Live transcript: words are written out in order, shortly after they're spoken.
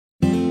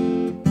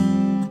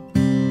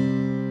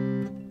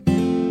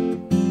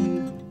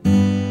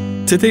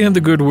Today on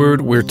The Good Word,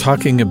 we're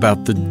talking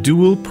about the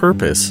dual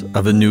purpose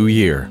of a new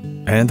year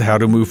and how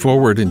to move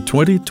forward in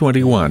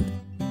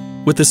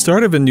 2021. With the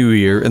start of a new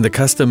year and the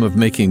custom of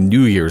making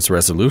New Year's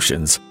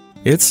resolutions,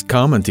 it's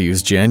common to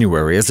use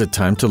January as a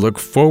time to look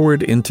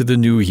forward into the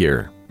new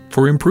year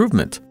for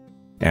improvement.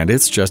 And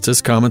it's just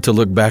as common to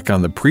look back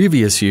on the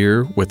previous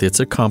year with its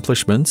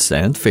accomplishments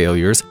and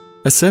failures,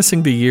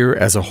 assessing the year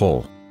as a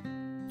whole.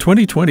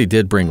 2020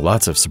 did bring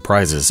lots of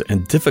surprises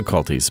and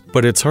difficulties,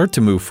 but it's hard to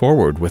move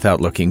forward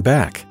without looking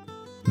back.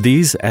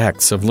 These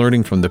acts of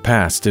learning from the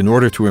past in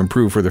order to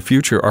improve for the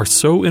future are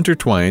so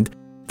intertwined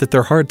that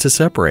they're hard to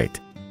separate.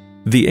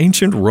 The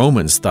ancient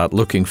Romans thought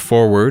looking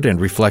forward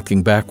and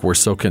reflecting back were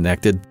so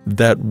connected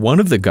that one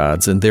of the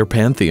gods in their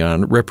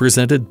pantheon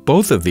represented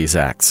both of these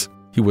acts.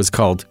 He was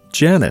called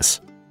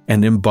Janus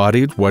and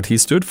embodied what he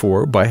stood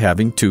for by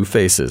having two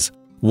faces,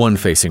 one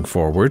facing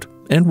forward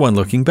and one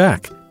looking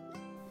back.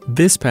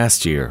 This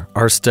past year,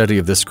 our study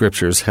of the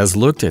Scriptures has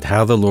looked at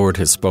how the Lord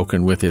has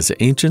spoken with His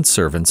ancient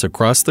servants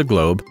across the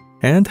globe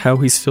and how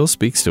He still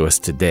speaks to us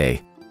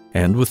today.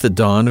 And with the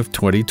dawn of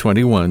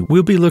 2021,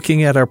 we'll be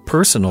looking at our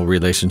personal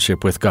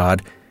relationship with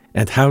God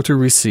and how to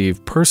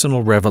receive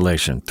personal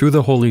revelation through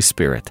the Holy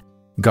Spirit,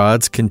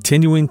 God's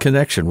continuing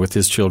connection with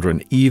His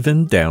children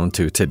even down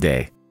to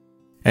today.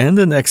 And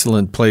an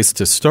excellent place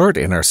to start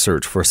in our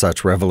search for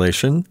such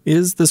revelation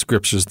is the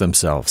Scriptures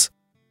themselves.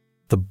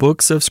 The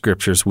books of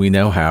Scriptures we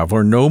now have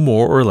are no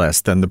more or less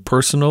than the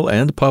personal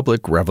and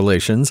public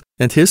revelations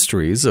and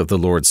histories of the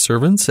Lord's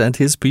servants and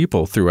His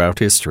people throughout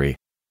history.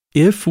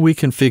 If we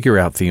can figure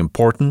out the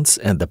importance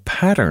and the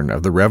pattern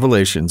of the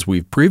revelations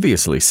we've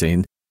previously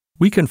seen,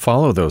 we can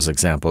follow those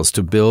examples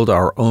to build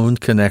our own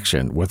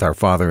connection with our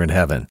Father in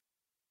heaven.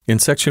 In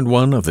Section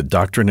 1 of the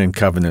Doctrine and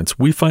Covenants,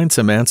 we find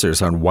some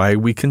answers on why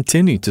we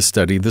continue to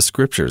study the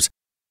Scriptures.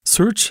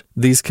 Search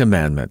these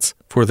commandments,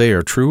 for they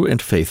are true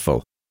and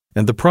faithful,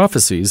 and the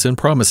prophecies and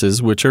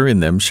promises which are in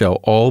them shall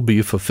all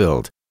be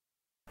fulfilled.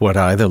 What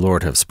I, the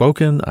Lord, have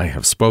spoken,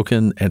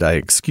 and I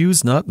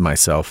excuse not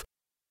myself.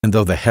 And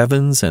though the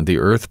heavens and the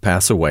earth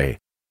pass away,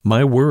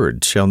 my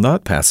word shall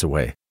not pass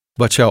away,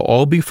 but shall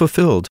all be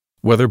fulfilled,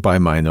 whether by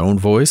mine own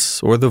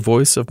voice or the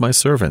voice of my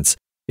servants.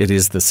 It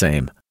is the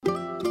same.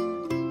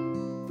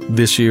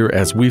 This year,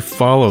 as we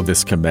follow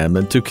this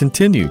commandment to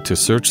continue to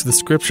search the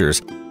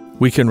Scriptures,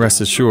 we can rest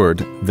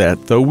assured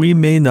that though we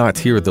may not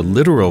hear the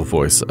literal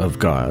voice of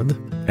God,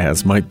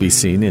 as might be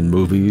seen in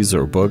movies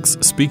or books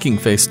speaking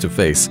face to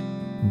face,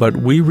 but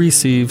we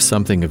receive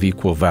something of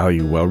equal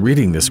value while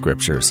reading the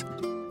Scriptures.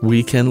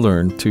 We can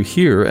learn to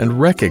hear and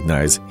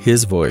recognize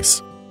His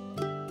voice.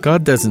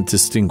 God doesn't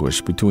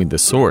distinguish between the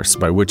source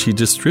by which He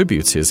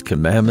distributes His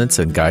commandments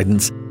and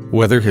guidance,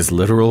 whether His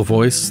literal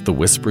voice, the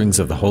whisperings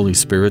of the Holy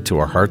Spirit to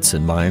our hearts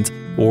and minds,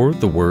 or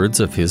the words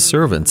of His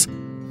servants.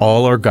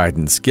 All are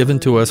guidance given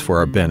to us for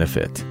our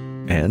benefit,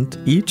 and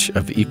each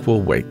of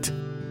equal weight.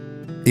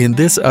 In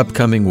this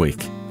upcoming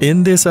week,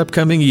 in this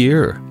upcoming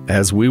year,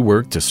 as we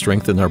work to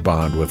strengthen our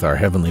bond with our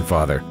Heavenly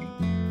Father,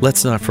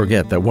 let's not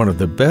forget that one of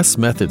the best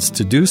methods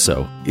to do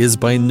so is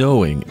by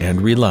knowing and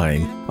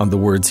relying on the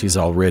words He's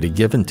already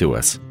given to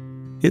us.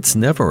 It's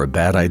never a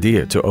bad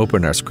idea to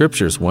open our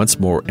Scriptures once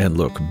more and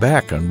look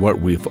back on what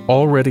we've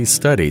already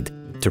studied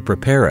to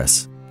prepare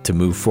us to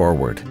move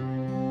forward.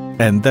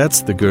 And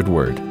that's the Good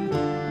Word.